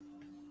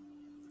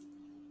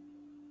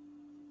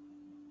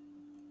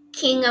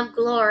King of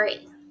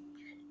glory.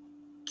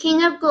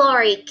 King of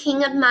glory,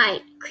 King of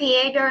might,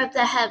 Creator of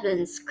the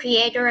heavens,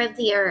 Creator of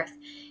the earth,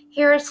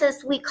 hear us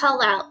as we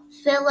call out,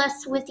 fill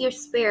us with your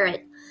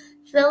Spirit.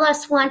 Fill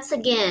us once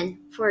again,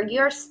 for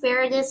your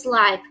Spirit is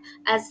life,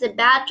 as the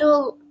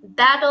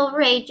battle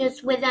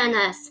rages within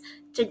us,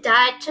 to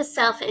die to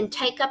self and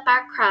take up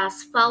our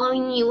cross,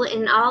 following you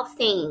in all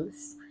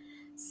things.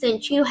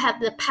 Since you have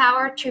the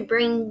power to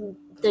bring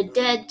the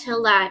dead to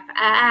life,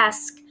 I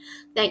ask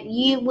that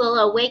you will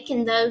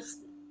awaken those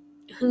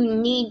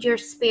who need your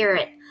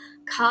Spirit.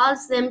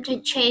 Cause them to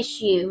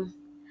chase you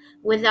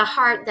with a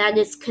heart that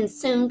is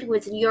consumed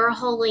with your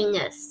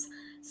holiness,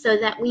 so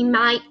that we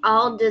might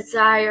all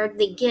desire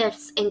the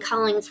gifts and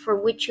callings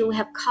for which you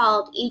have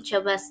called each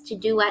of us to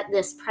do at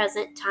this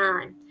present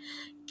time.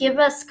 Give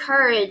us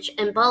courage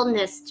and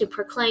boldness to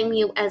proclaim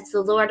you as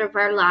the Lord of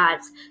our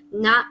lives,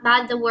 not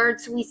by the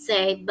words we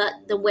say, but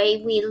the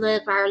way we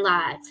live our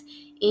lives.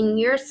 In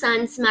your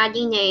Son's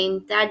mighty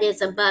name, that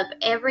is above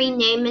every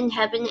name in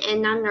heaven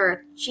and on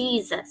earth,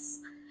 Jesus,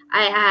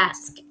 I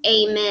ask.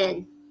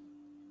 Amen.